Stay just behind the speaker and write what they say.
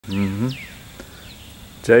JC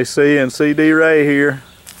and CD Ray here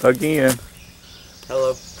again.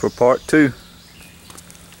 Hello. For part 2.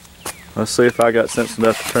 Let's see if I got sense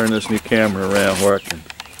enough to turn this new camera around where I can.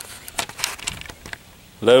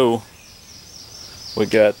 Hello. We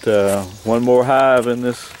got one more hive in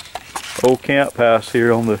this old camp house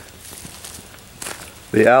here on the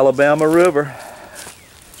Alabama River,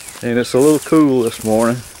 and it's a little cool this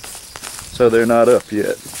morning, so they're not up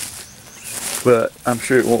yet, but I'm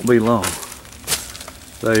sure it won't be long.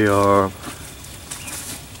 They are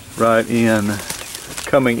right in,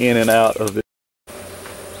 coming in and out of it.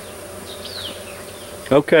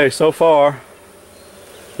 Okay, so far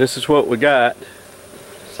this is what we got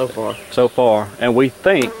so far, and we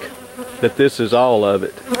think that this is all of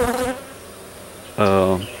it.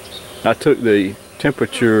 I took the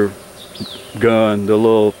temperature gun, the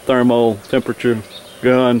little thermal temperature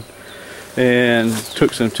gun, and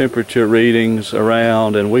took some temperature readings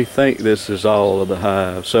around, and we think this is all of the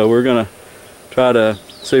hive. So we're gonna try to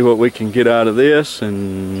see what we can get out of this,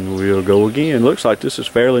 and we'll go again. Looks like this is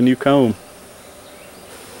fairly new comb.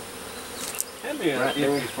 Right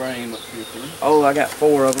there. Frame up here, oh, I got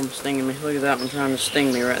 4 of them stinging me. Look at that one trying to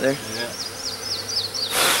sting me right there. Yeah.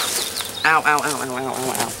 Ow, ow, ow, ow, ow, ow,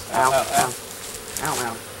 ow, ow, ow, ow,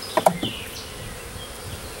 ow.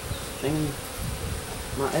 Stinging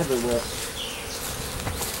my everywhere.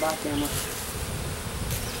 Bye, camera.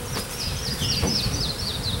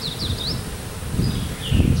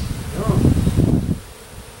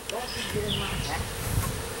 Don't you get in my hat.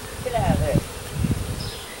 Get out of there.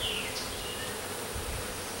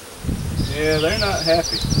 Yeah, they're not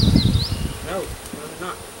happy. No, they're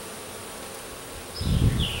not.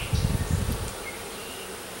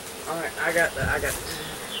 Alright, I got.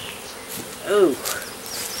 Oh.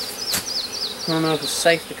 I don't know if it's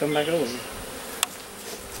safe to come back over here.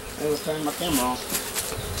 I will turn my camera off.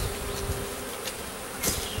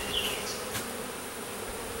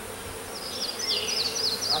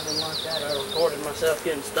 I didn't like that. I recorded myself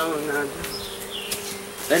getting stung.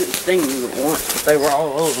 They didn't sting me but once, but they were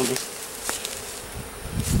all over me.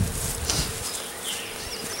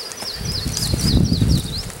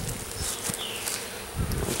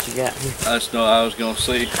 Got here. That's no, I was gonna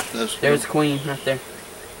see. There's the queen right there.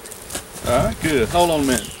 Alright, good. Hold on a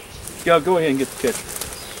minute. Y'all go ahead and get the catcher.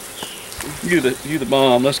 You the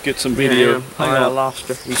bomb. Let's get some video. Yeah, I lost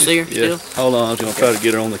her. You see her still? Hold on, I was gonna try to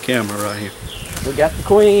get her on the camera right here. We got the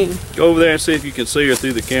queen. Go over there and see if you can see her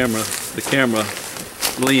through the camera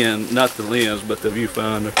lens, not the lens, but the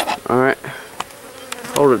viewfinder. Alright.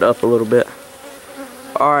 Hold it up a little bit.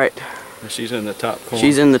 Alright. She's in the top corner.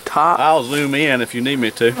 She's in the top. I'll zoom in if you need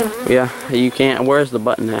me to. Yeah, you can't. Where's the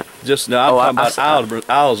button at? Just now, I'm talking about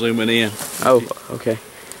I'll zooming in. Oh, okay.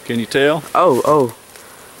 Can you tell? Oh.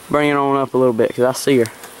 Bring it on up a little bit, because I see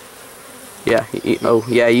her. Yeah, oh,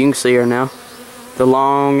 yeah, you can see her now. The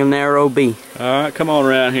long and narrow bee. Alright, come on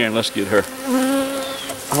around here and let's get her.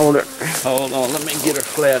 Hold her. Hold on, let me get her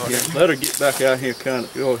flat here. Let her get back out here, kind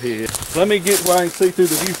of. Go ahead. Let me get where I can see through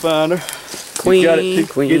the viewfinder. Queen,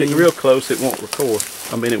 queen. Get it real close, it won't record.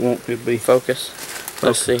 I mean, it'll be focus.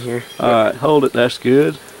 Let's see here. Alright, hold it, that's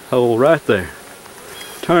good. Hold right there.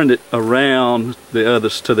 Turned it around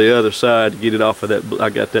to the other side to get it off of that.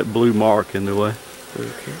 I got that blue mark in the way.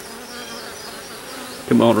 Okay.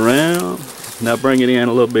 Come on around. Now bring it in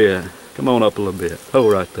a little bit. Come on up a little bit.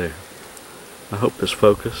 Hold right there. I hope it's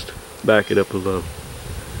focused. Back it up a little.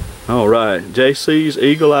 Alright, JC's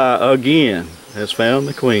eagle eye again has found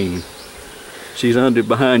the queen. She's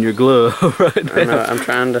behind your glove right now. I know, I'm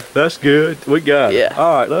trying to. That's good. We got it. Yeah.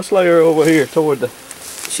 All right, let's lay her over here toward the.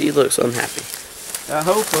 She looks unhappy. I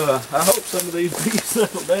hope some of these bees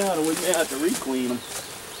settle down and we may have to requeen them.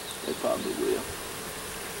 They probably will.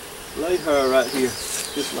 Lay her right here.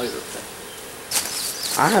 Just lay her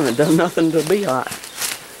there. I haven't done nothing to be like.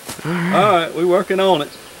 All right, we're working on it.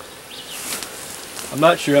 I'm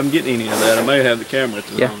not sure I'm getting any of that. I may have the camera.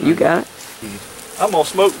 Yeah, you got it. I'm going to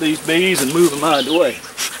smoke these bees and move them out of the way,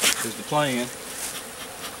 is the plan,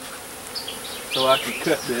 so I can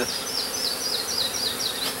cut this.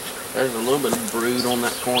 There's a little bit of brood on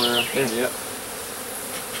that corner right there. Yep.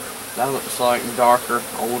 That looks like darker,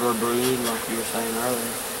 older brood, like you were saying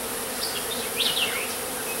earlier.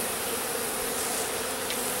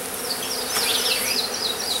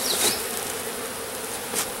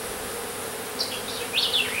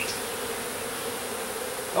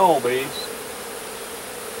 Oh, bees.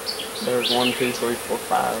 There's 1, 2, 3, 4,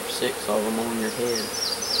 5, 6 of them on your head.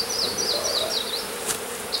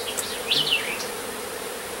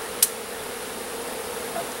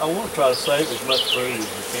 I want to try to save as much brood as we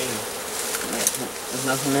can. There's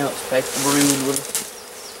nothing else. Take the brood with us.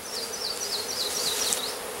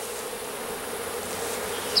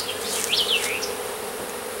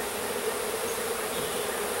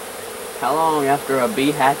 How long after a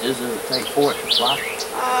bee hatches does it take for it to fly?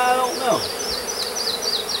 I don't know.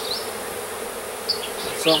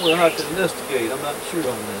 That's something we'll have to investigate. I'm not sure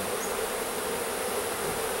on that.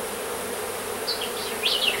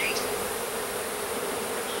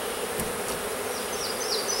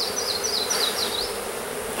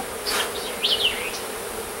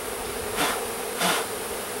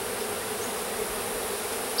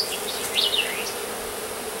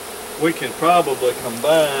 We can probably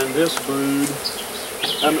combine this brood.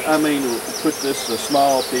 I mean, put this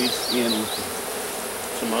small piece in with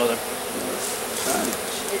some other shiny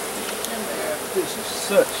shit in there. This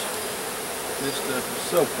stuff is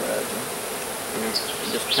so fragile. Yeah,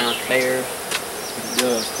 it just kind of tears. It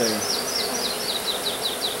does tear.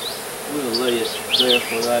 We'll lay it there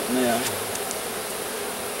for right now.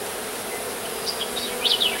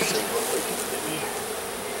 Let's see what we can do here.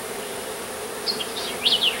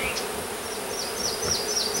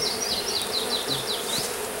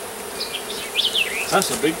 That's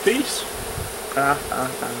a big piece.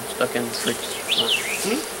 Stuck in the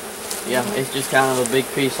crease. Yeah, it's just kind of a big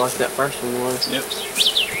piece like that first one was. Yep.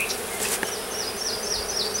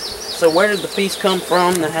 So where did the piece come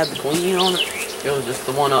from that had the queen on it? It was just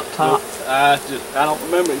the one up top. I don't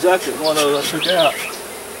remember exactly one of those I took out.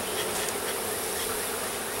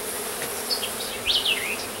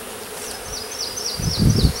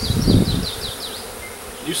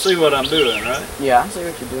 You see what I'm doing, right? Yeah, I see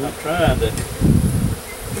what you're doing. I'm trying to.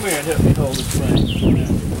 Come here and help me hold this thing.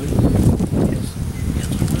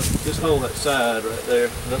 Just hold that side right there.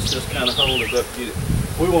 Let's just kind of hold it up. Get it.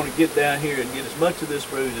 We want to get down here and get as much of this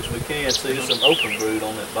brood as we can. See some open brood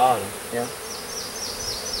on that bottom. Yeah.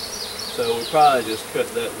 So we probably just cut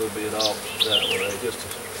that little bit off that way, just to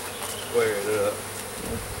square it up.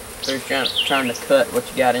 So you're trying to cut what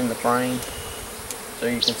you got in the frame, so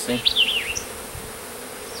you can see.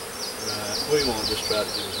 Right. We want to just try to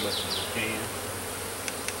get as much as we can.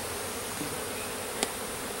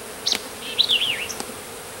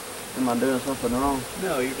 Am I doing something wrong?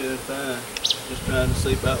 No, you're doing fine. Just trying to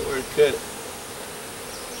see about where to cut it.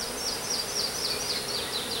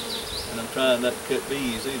 And I'm trying not to cut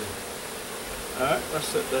these either. Alright, let's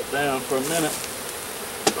set that down for a minute.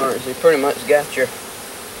 Alright, so you pretty much got your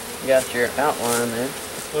outline there.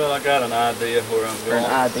 Well, I got an idea where I'm Or going. an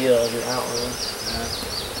idea of your outline.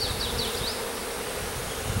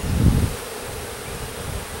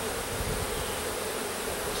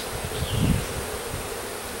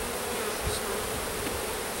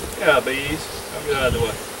 Yeah, bees. I'll get out of the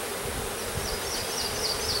way.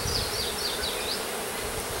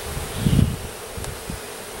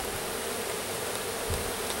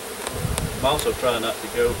 I'm also trying not to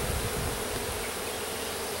go.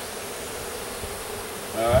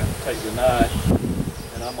 Alright, take your knife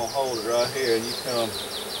and I'm going to hold it right here and you come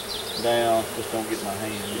down. Just don't get my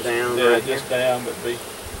hand. Just, Down yeah, right just here. down, but be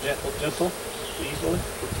gentle, easily.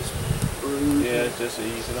 Yeah, just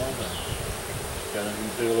ease it on down. Gotta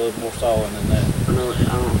do a little more sawing than that. I don't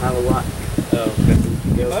have a lot. Oh, okay.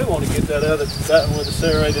 You might want to get that one with the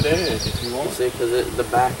serrated edge if you want. See, because the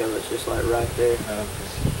back of it's just like right there. Okay.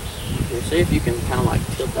 Here, see if you can kind of like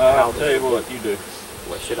tilt the I'll powder. tell you what you do.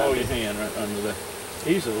 What should I Hold do? your hand right under there.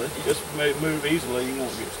 Easily. Just move easily. You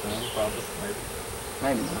won't get stung, probably. Maybe.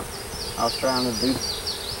 Maybe not. I was trying to do.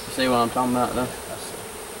 See what I'm talking about though? I see.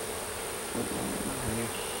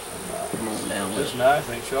 Come on down with This it. knife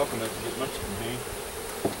ain't sharp enough to get much from here.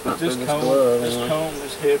 Not This through comb, glove, this anyway. comb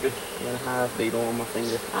is heavy. Got a hive beetle on my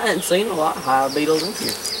finger. I hadn't seen a lot of hive beetles in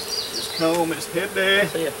here. This comb is heavy.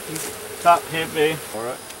 See a few. Top heavy.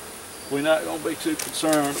 Alright. We're not going to be too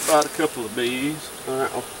concerned about a couple of bees.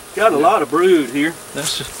 Alright, well, Got a lot of brood here.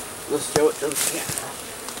 Let's show it to the camera.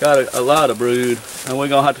 got a lot of brood. And we're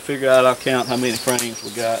going to have to figure out, I'll count how many frames we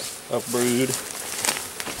got of brood.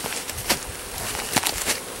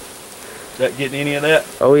 Is that getting any of that?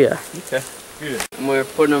 Oh yeah. Okay, good. And we're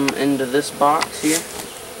putting them into this box here.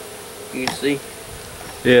 You can see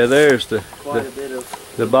Yeah, there's quite a bit of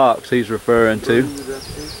the box he's referring to. brood up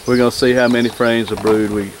there. We're going to see how many frames of brood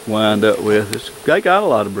we wind up with. They got a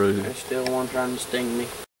lot of brood. There's still one trying to sting me.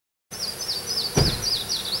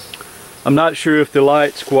 I'm not sure if the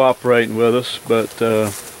light's cooperating with us, but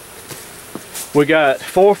we got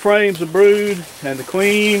 4 frames of brood and the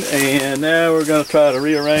queen, and now we're going to try to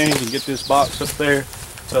rearrange and get this box up there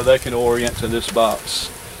so they can orient to this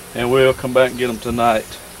box. And we'll come back and get them tonight.